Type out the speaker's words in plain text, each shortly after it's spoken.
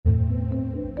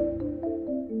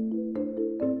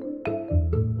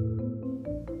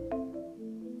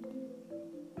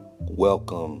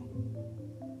Welcome.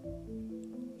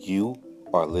 You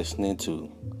are listening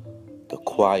to The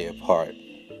Quiet Part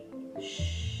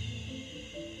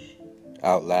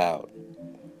Out Loud.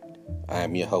 I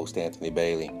am your host, Anthony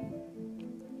Bailey.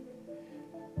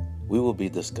 We will be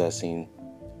discussing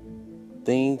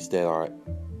things that are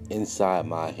inside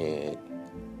my head.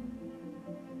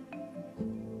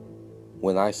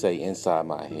 When I say inside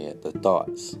my head, the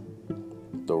thoughts,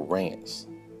 the rants,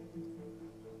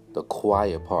 the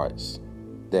quiet parts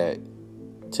that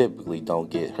typically don't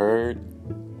get heard.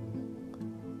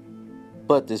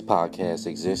 But this podcast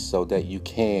exists so that you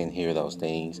can hear those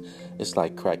things. It's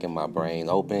like cracking my brain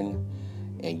open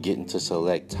and getting to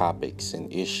select topics and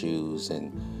issues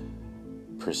and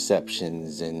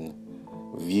perceptions and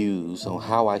views on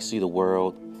how I see the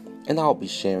world. And I'll be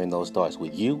sharing those thoughts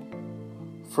with you,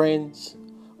 friends,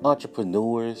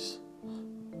 entrepreneurs,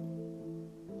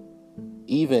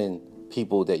 even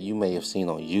people that you may have seen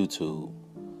on YouTube.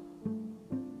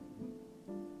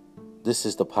 This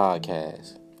is the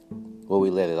podcast where we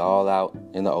let it all out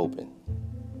in the open.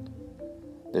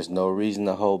 There's no reason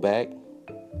to hold back.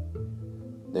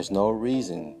 There's no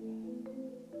reason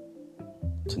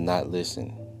to not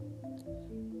listen.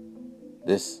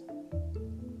 This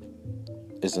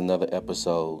is another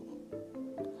episode.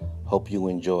 Hope you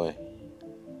enjoy.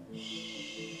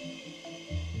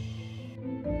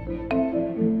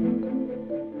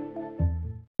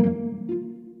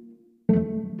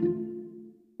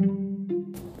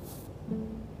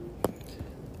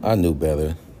 I knew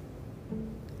better,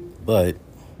 but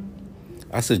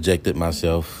I subjected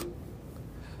myself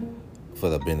for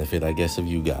the benefit, I guess, of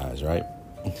you guys, right?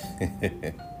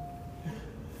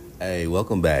 Hey,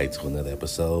 welcome back to another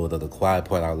episode of The Quiet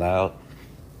Part Out Loud.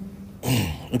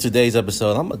 In today's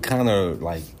episode, I'm going to kind of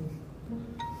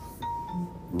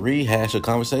rehash a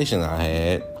conversation I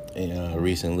had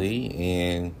recently,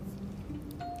 and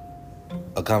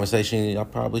a conversation I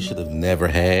probably should have never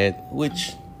had,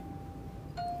 which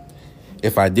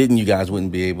if I didn't, you guys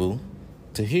wouldn't be able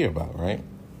to hear about, right?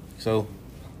 So,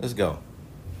 let's go.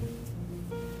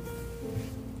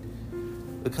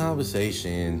 The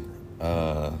conversation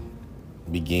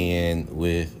began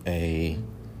with a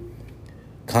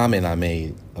comment I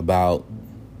made about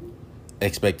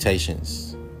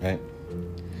expectations, right?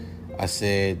 I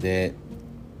said that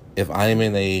if I'm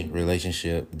in a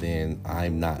relationship, then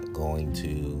I'm not going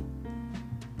to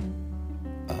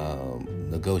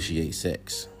negotiate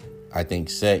sex. I think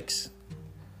sex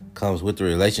comes with the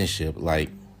relationship like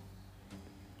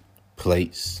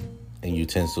plates and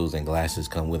utensils and glasses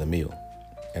come with a meal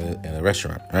at a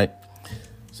restaurant, right?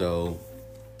 So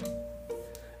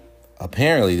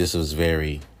apparently this was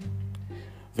very,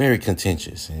 very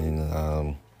contentious,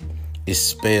 and it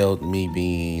spelled me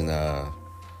being a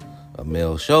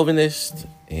male chauvinist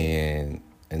and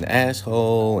an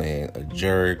asshole and a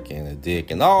jerk and a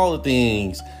dick and all the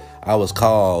things I was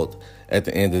called at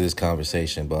the end of this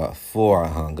conversation before I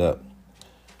hung up.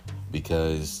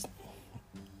 Because,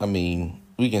 we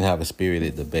can have a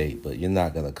spirited debate, but you're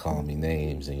not going to call me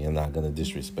names and you're not going to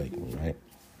disrespect me, right?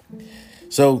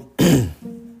 So,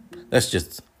 that's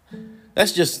just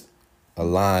a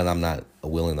line I'm not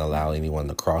willing to allow anyone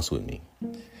to cross with me.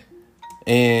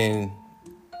 And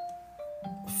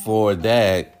for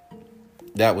that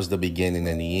was the beginning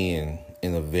and the end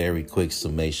in a very quick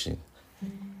summation.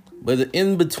 But the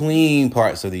in-between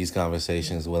parts of these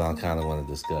conversations, what I kind of want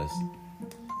to discuss.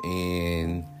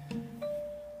 And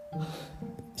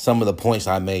some of the points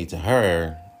I made to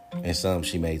her and some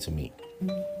she made to me.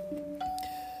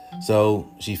 So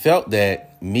she felt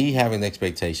that me having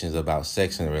expectations about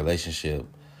sex in a relationship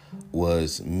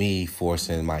was me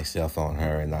forcing myself on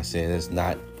her. And I said, it's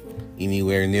not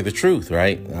anywhere near the truth,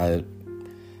 right?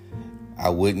 I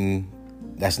wouldn't,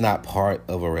 that's not part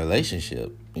of a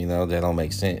relationship. That don't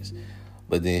make sense.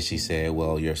 But then she said,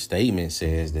 well, your statement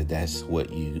says that that's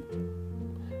what you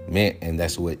meant and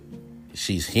that's what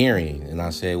she's hearing. And I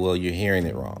said, well, you're hearing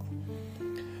it wrong.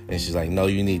 And she's like, no,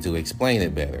 you need to explain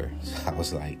it better. So I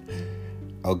was like,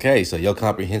 okay, so your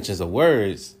comprehensions of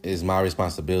words is my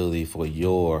responsibility for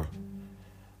your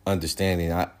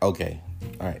understanding. Okay,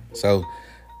 all right. So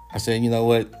I said, you know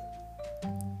what?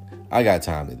 I got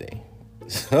time today.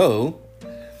 So,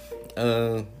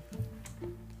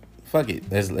 fuck it.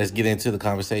 Let's get into the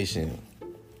conversation.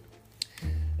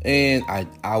 And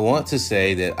I want to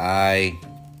say that I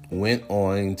went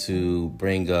on to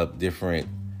bring up different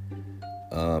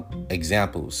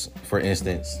examples. For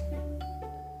instance,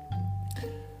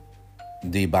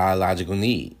 the biological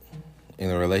need in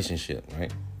a relationship,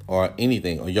 right? Or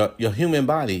anything, or your human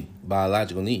body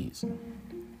biological needs.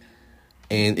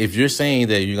 And if you're saying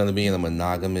that you're going to be in a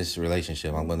monogamous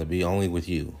relationship, I'm going to be only with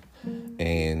you,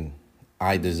 and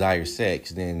I desire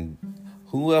sex, then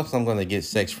who else I'm going to get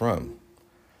sex from?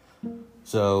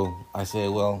 So I said,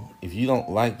 well, if you don't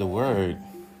like the word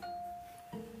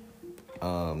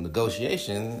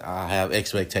negotiation, I have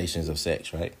expectations of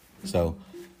sex, right? So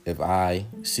if I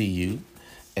see you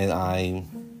and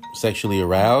I'm sexually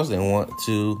aroused and want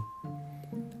to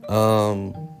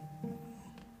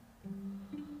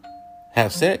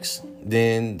have sex,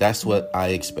 then that's what I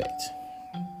expect.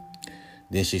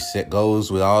 Then she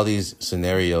goes with all these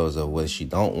scenarios of what she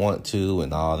don't want to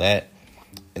and all that.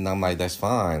 And I'm like, that's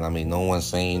fine. I mean, no one's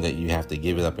saying that you have to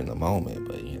give it up in the moment,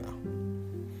 but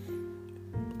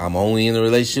I'm only in a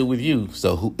relationship with you.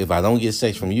 So if I don't get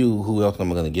sex from you, who else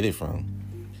am I going to get it from?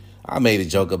 I made a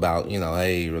joke about,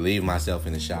 hey, relieve myself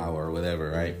in the shower or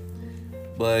whatever, right?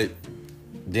 But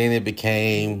then it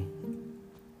became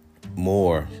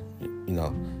more, you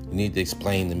need to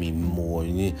explain to me more.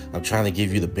 I'm trying to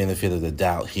give you the benefit of the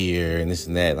doubt here and this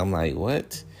and that. I'm like,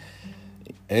 what?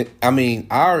 I mean,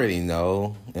 I already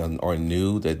know or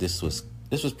knew that this was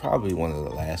probably one of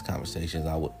the last conversations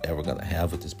I was ever going to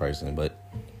have with this person. But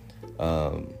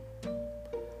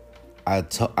I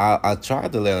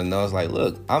tried to let her know. I was like,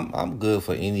 look, I'm good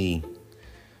for any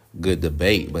good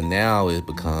debate, but now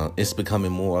it's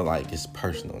becoming more like it's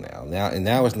personal now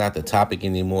it's not the topic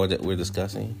anymore that we're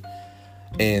discussing.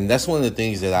 And that's one of the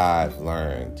things that I've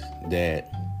learned, that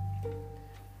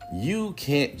you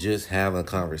can't just have a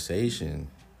conversation,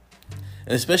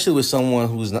 and especially with someone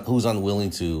who's unwilling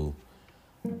to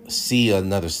see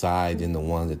another side than the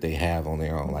one that they have on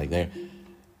their own. Like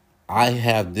I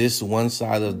have this one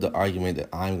side of the argument that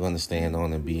I'm going to stand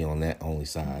on and be on that only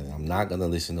side. I'm not going to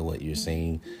listen to what you're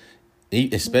saying,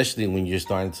 especially when you're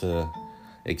starting to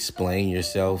explain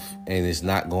yourself and it's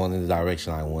not going in the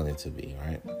direction I want it to be,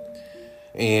 right?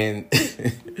 And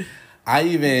I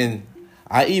even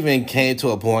came to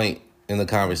a point in the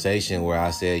conversation where I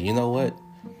said, you know what?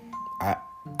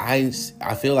 I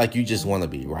feel like you just want to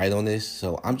be right on this,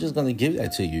 so I'm just going to give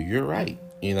that to you. You're right,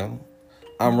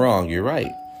 I'm wrong, you're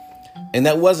right. And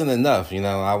that wasn't enough,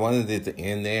 I wanted it to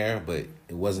end there, but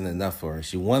it wasn't enough for her.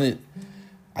 She wanted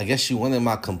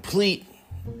my complete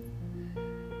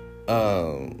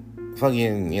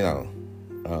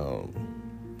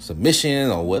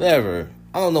submission or whatever.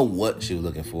 I don't know what she was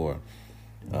looking for.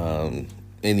 In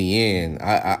the end,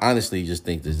 I honestly just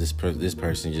think that this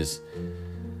person just,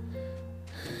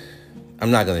 I'm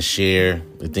not going to share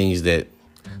the things that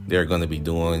they're going to be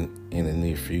doing in the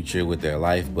near future with their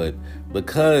life, but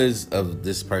because of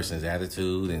this person's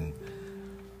attitude and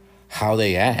how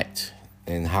they act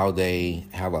and how they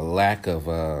have a lack of,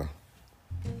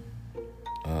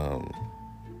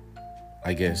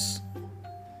 I guess,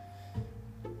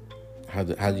 how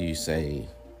do you say?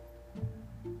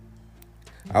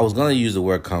 I was going to use the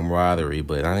word camaraderie,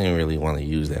 but I didn't really want to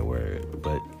use that word.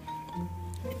 But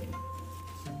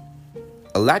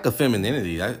a lack of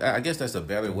femininity, I guess that's a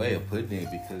better way of putting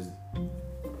it, because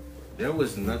there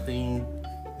was nothing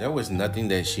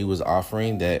that she was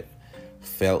offering that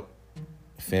felt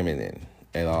feminine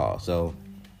at all. So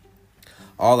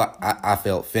I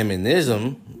felt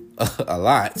feminism a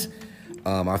lot.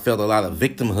 I felt a lot of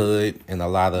victimhood and a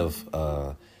lot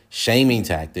of shaming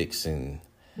tactics and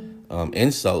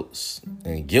insults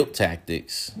and guilt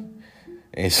tactics.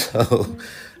 And so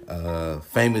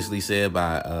famously said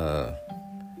by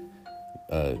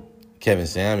Kevin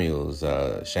Samuels,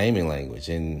 shaming language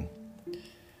and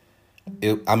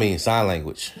sign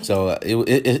language. So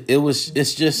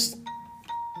it's just,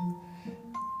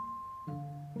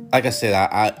 like I said,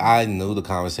 I knew the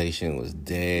conversation was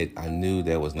dead. I knew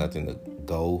there was nothing to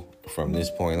go from this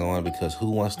point on, because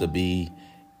who wants to be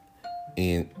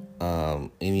with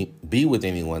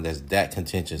anyone that's that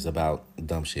contentious about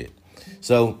dumb shit?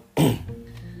 So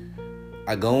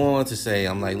I go on to say,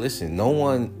 I'm like, listen, no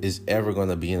one is ever going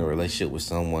to be in a relationship with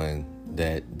someone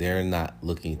that they're not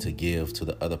looking to give to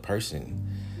the other person.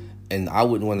 And I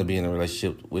wouldn't want to be in a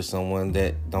relationship with someone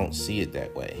that don't see it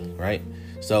that way, right?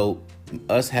 So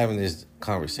us having this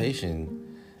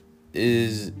conversation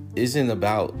isn't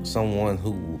about someone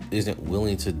who isn't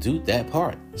willing to do that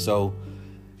part. So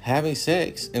having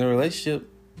sex in a relationship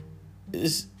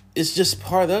is just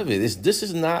part of it. This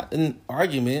is not an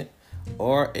argument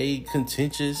or a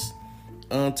contentious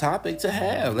topic to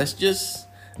have. Let's just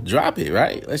drop it,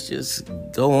 right? Let's just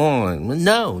go on.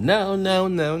 No.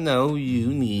 You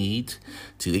need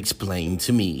to explain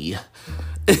to me.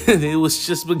 It was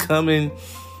just becoming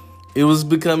it was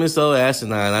becoming so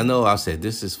asinine. I know I said,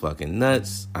 this is fucking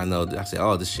nuts. I said,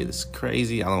 oh, this shit is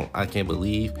crazy. I can't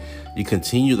believe you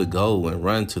continue to go and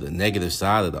run to the negative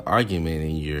side of the argument,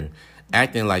 and you're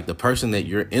acting like the person that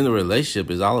you're in a relationship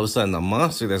is all of a sudden a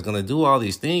monster that's going to do all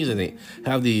these things, and they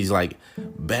have these like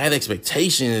bad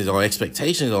expectations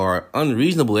or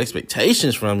unreasonable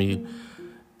expectations from you.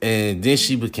 And then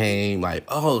she became like,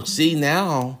 oh, see,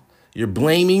 now you're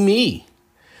blaming me.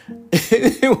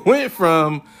 It went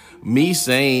from me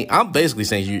saying, I'm basically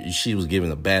saying she was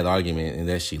giving a bad argument and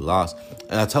that she lost.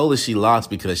 And I told her she lost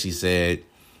because she said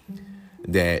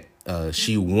that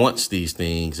she wants these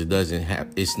things.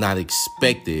 It's not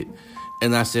expected.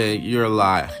 And I said, you're a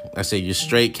lie. I said, you're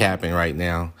straight capping right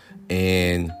now.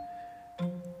 And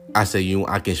I said,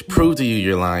 I can prove to you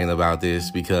you're lying about this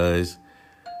because,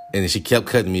 and then she kept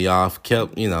cutting me off,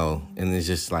 and it's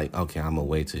just like, okay, I'm gonna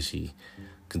wait till she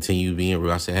continued being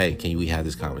rude. I said, hey, can we have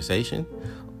this conversation?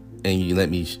 And you let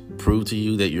me prove to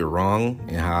you that you're wrong,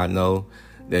 and how I know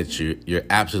that you're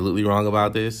absolutely wrong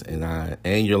about this,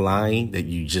 and you're lying, that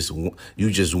you just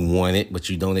want it, but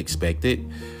you don't expect it.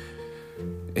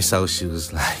 And so she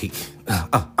was like,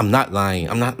 I'm not lying.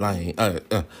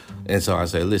 And so I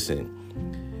said,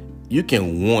 listen, you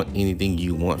can want anything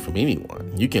you want from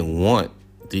anyone. You can want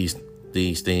these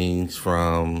things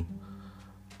from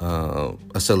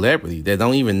a celebrity that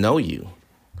don't even know you.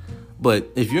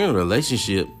 But if you're in a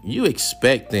relationship, you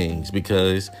expect things,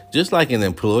 because just like an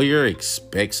employer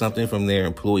expects something from their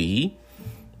employee,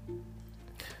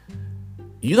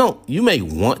 you may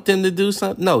want them to do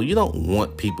something. No, you don't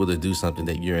want people to do something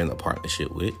that you're in a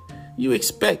partnership with. You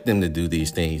expect them to do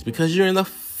these things because you're in a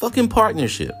fucking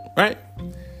partnership, right?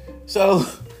 So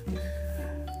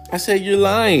I said, you're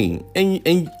lying. And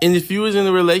if you was in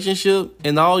a relationship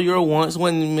and all your wants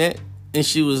wasn't met, and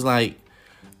she was like,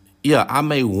 yeah, I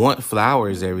may want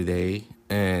flowers every day,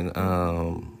 and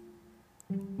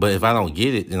but if I don't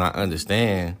get it, then I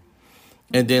understand.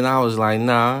 And then I was like,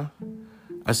 nah.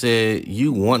 I said,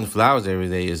 you wanting flowers every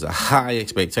day is a high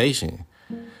expectation,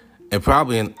 and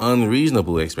probably an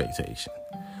unreasonable expectation.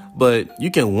 But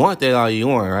you can want that all you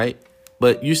want, right?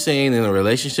 But you saying in a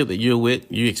relationship that you're with,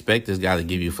 you expect this guy to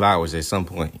give you flowers at some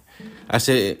point. I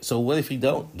said, so what if he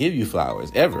don't give you flowers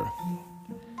ever?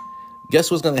 Guess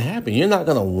what's going to happen? You're not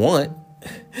going to want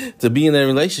to be in a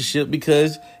relationship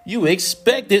because you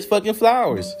expected fucking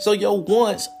flowers. So your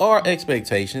wants are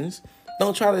expectations.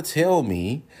 Don't try to tell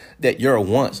me that your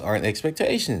wants aren't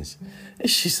expectations. And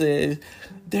she said,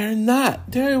 they're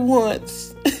not. They're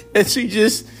wants. And she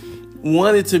just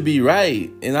wanted to be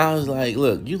right. And I was like,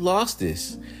 look, you lost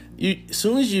this. As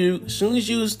soon as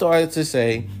you started to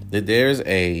say that there's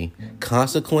a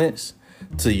consequence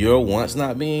to your wants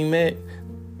not being met,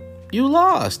 you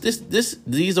lost.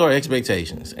 These are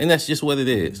expectations, and that's just what it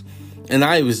is. And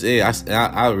I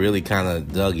really kind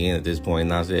of dug in at this point,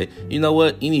 and I said, you know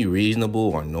what? Any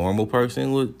reasonable or normal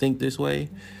person would think this way,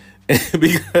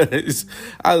 because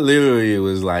I literally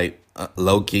was like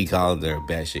low key calling her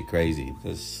batshit crazy,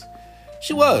 because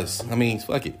she was. I mean,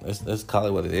 fuck it. Let's call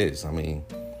it what it is. I mean,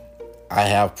 I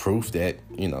have proof that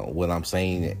what I'm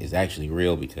saying is actually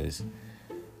real, because,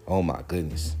 oh my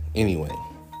goodness. Anyway.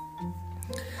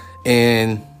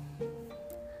 And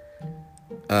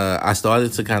I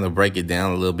started to kind of break it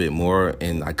down a little bit more,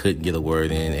 and I couldn't get a word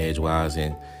in edgewise.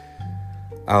 And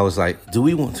I was like, do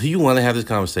you want to have this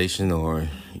conversation, or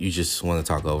you just want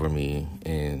to talk over me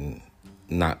and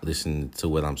not listen to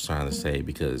what I'm trying to say?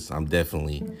 Because I've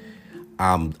definitely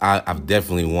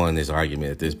won this argument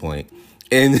at this point.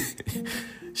 And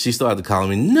she started calling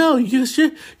me, no,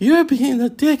 you're being a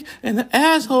dick and an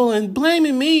asshole and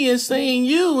blaming me and saying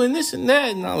you and this and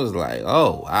that. And I was like,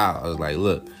 oh, wow. I was like,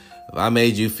 look, if I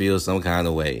made you feel some kind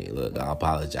of way, look, I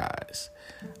apologize.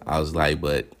 I was like,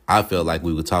 but I felt like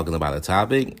we were talking about a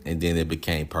topic, and then it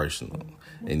became personal.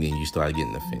 And then you started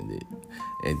getting offended.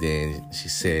 And then she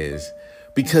says,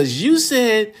 because you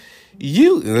said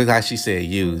you, like she said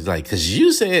you, it's like, because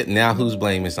you said, now who's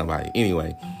blaming somebody?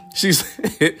 Anyway, she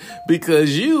said,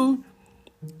 because you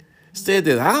said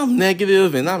that I'm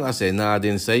negative, and I said, no, I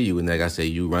didn't say you were negative. I said,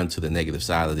 you run to the negative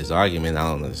side of this argument. I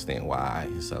don't understand why.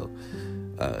 So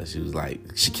she was like,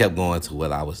 she kept going to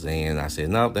what I was saying. I said,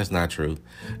 no, that's not true.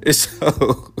 And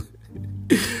so,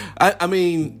 I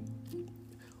mean,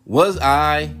 was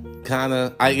I kind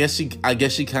of, I guess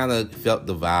she kind of felt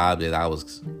the vibe that I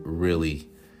was really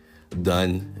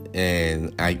done.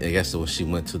 And I guess when she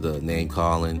went to the name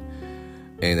calling,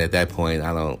 and at that point, I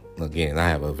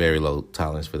have a very low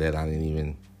tolerance for that. I didn't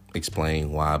even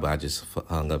explain why, but I just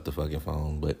hung up the fucking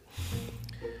phone. But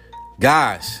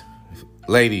guys,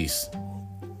 ladies,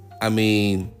 I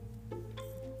mean,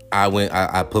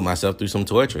 I put myself through some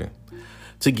torture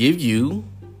to give you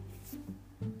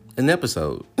an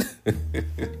episode.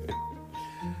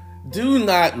 Do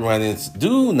not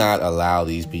allow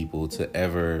these people to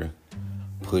ever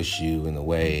push you in a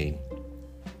way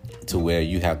to where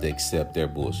you have to accept their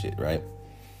bullshit, right?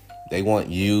 They want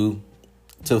you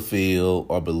to feel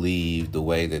or believe the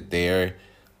way that they're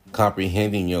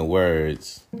comprehending your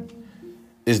words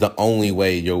is the only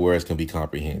way your words can be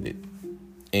comprehended.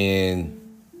 And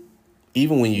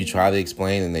even when you try to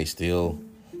explain and they still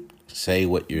say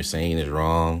what you're saying is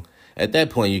wrong, at that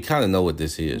point, you kind of know what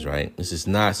this is, right? This is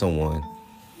not someone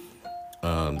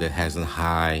that has a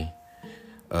high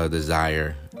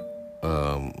desire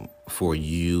for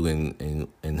you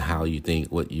and how you think,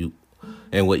 what you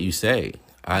say.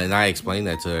 I explained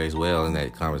that to her as well in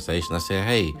that conversation. I said,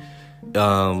 hey,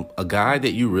 a guy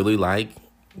that you really like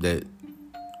that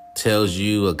tells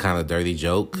you a kind of dirty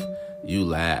joke, you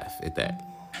laugh at that.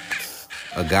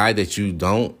 A guy that you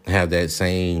don't have that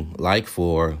same like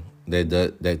for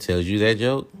that tells you that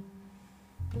joke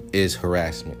is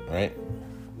harassment, right?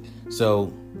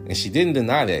 So, and she didn't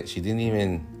deny that. She didn't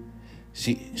even,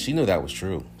 she knew that was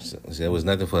true. So there was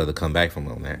nothing for her to come back from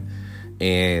on that.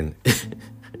 And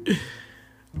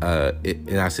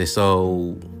and I said,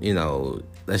 so,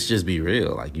 let's just be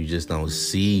real. Like, you just don't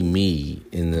see me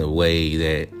in the way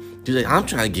that she's like, I'm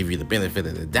trying to give you the benefit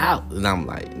of the doubt. And I'm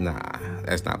like, nah,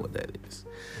 that's not what that is.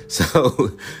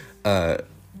 So,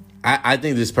 I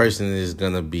think this person is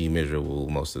going to be miserable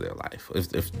most of their life,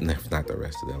 if not the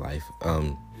rest of their life.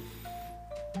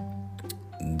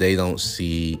 They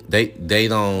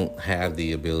don't have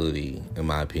the ability, in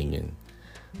my opinion,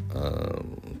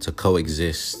 to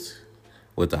coexist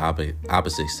with the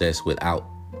opposite sex without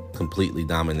completely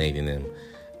dominating them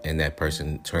and that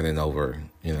person turning over,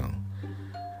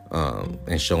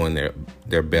 and showing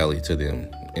their belly to them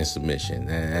in submission.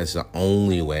 That's the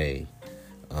only way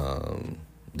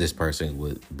this person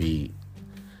would be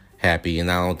happy,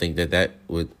 and I don't think that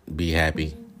would be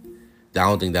happy. I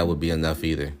don't think that would be enough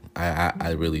either.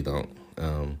 I really don't.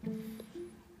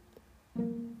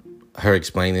 Her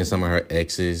explaining some of her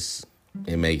exes,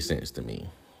 it makes sense to me,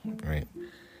 right?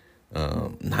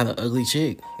 Not an ugly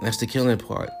chick. That's the killing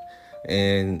part.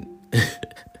 And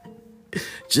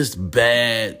just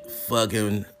bad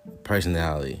fucking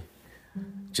personality.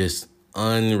 Just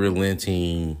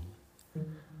unrelenting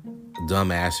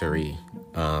dumbassery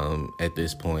at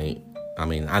this point. I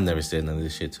mean, I never said none of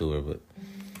this shit to her, but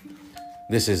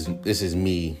this is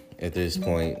me at this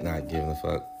point, not giving a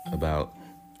fuck about,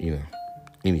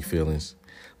 any feelings.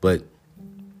 But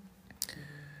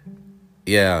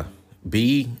yeah,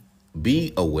 be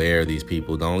aware of these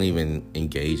people. Don't even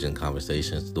engage in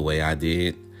conversations the way I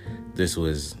did. This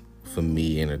was, for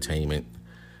me, entertainment.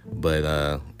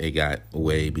 But it got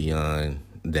way beyond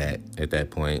that at that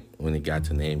point when it got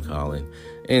to name calling.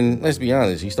 And let's be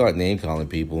honest, you start name calling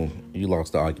people, you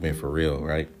lost the argument for real,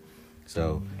 right?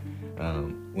 So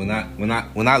when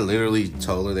I literally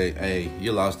told her that, hey,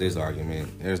 you lost this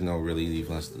argument, there's no really need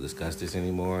for us to discuss this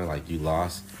anymore. Like, you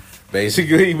lost,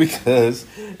 basically, because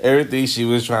everything she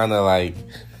was trying to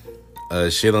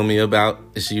shit on me about,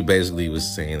 she basically was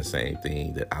saying the same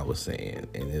thing that I was saying,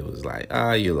 and it was like,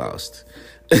 you lost.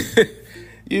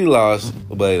 You lost.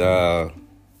 But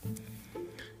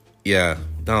yeah,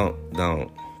 don't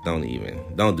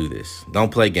do this.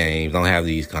 Don't play games. Don't have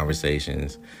these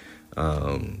conversations.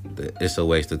 It's a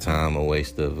waste of time, a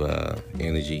waste of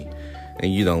energy,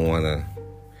 and you don't want to.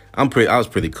 I was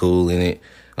pretty cool in it.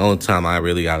 The only time I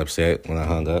really got upset when I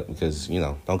hung up, because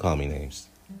don't call me names.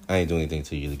 I ain't doing anything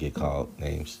to you to get called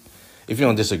names. If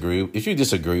you disagree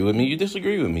with me, you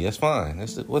disagree with me. That's fine.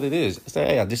 That's what it is. Say,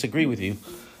 hey, I disagree with you.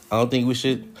 I don't think we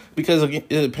should, because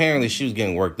apparently she was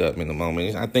getting worked up in the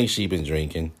moment. I think she'd been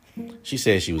drinking. She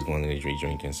said she was going to be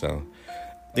drinking, so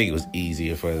I think it was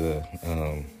easier for her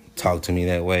to talk to me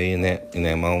that way in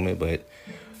that moment. But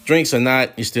drinks or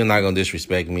not, you're still not gonna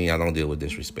disrespect me. I don't deal with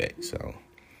disrespect, so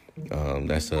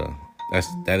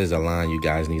that is a line you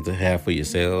guys need to have for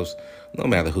yourselves. No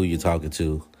matter who you're talking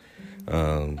to,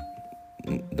 don't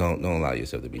allow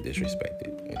yourself to be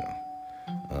disrespected.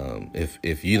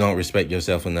 If you don't respect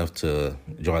yourself enough to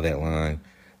draw that line,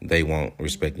 they won't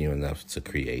respect you enough to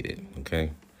create it.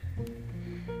 Okay.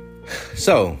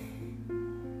 So,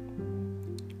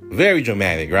 very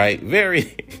dramatic, right?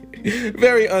 Very,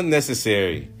 very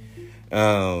unnecessary,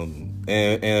 and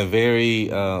a very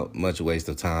much waste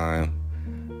of time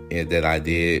that I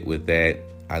did with that.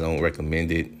 I don't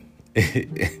recommend it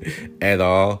at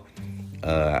all.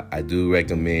 I do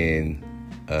recommend,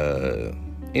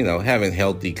 having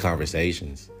healthy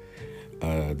conversations,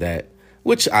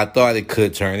 which I thought it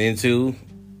could turn into,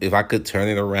 if I could turn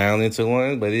it around into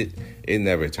one, but it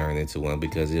never turned into one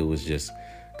because it was just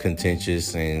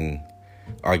contentious and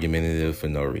argumentative for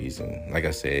no reason. Like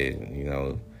I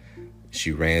said,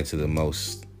 she ran to the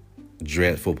most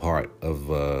dreadful part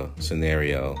of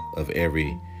scenario of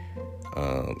every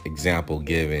example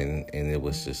given, and it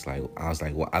was just like, I was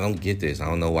like, well, I don't get this. I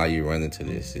don't know why you run into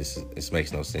this. This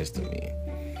makes no sense to me.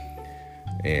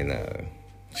 And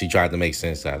she tried to make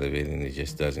sense out of it, and it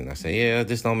just doesn't. I say, yeah,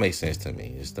 this don't make sense to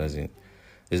me.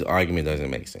 This argument doesn't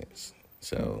make sense.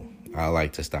 So I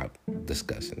like to stop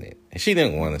discussing it. And she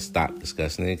didn't want to stop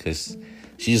discussing it because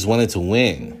she just wanted to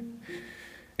win.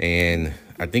 And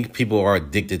I think people are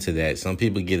addicted to that. Some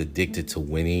people get addicted to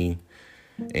winning,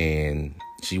 and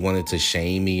she wanted to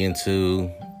shame me into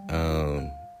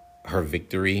her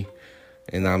victory,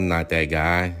 and I'm not that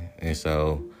guy. And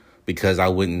so because I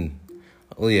wouldn't,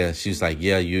 she was like,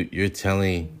 yeah, you're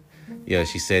telling,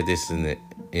 she said this in it.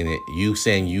 You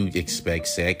saying you expect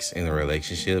sex in a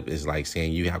relationship is like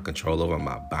saying you have control over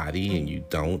my body and you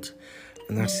don't.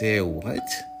 And I said, what?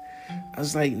 I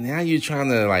was like, now you're trying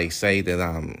to like say that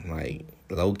I'm like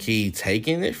low key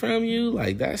taking it from you.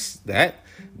 Like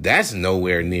that's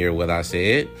nowhere near what I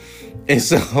said. And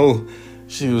so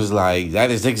she was like,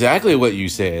 that is exactly what you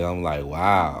said. I'm like,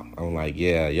 wow. I'm like,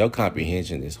 yeah, your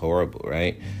comprehension is horrible,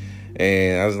 right?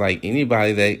 And I was like,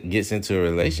 anybody that gets into a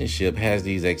relationship has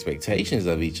these expectations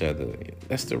of each other.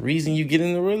 That's the reason you get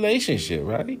in a relationship,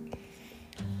 right?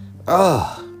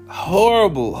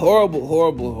 Horrible, horrible,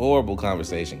 horrible, horrible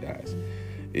conversation, guys.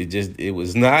 It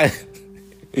was not,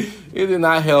 it did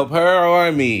not help her or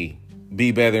me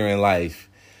be better in life.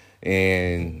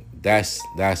 And that's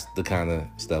the kind of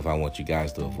stuff I want you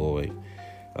guys to avoid.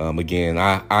 Again,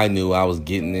 I knew I was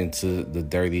getting into the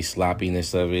dirty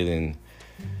sloppiness of it, and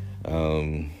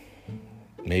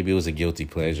maybe it was a guilty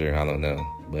pleasure. I don't know,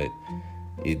 but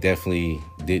it definitely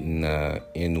didn't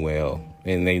end well,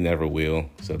 and they never will.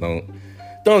 So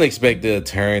don't expect to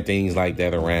turn things like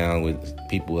that around with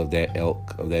people of that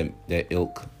ilk, that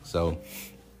ilk. So,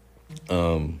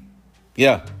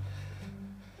 yeah.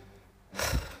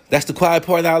 That's the quiet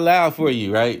part out loud for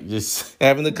you, right? Just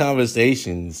having the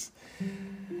conversations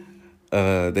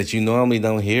that you normally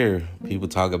don't hear people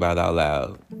talk about out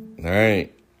loud. All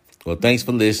right. Well, thanks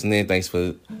for listening. Thanks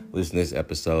for listening to this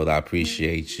episode. I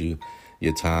appreciate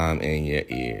your time and your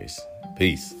ears.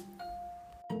 Peace.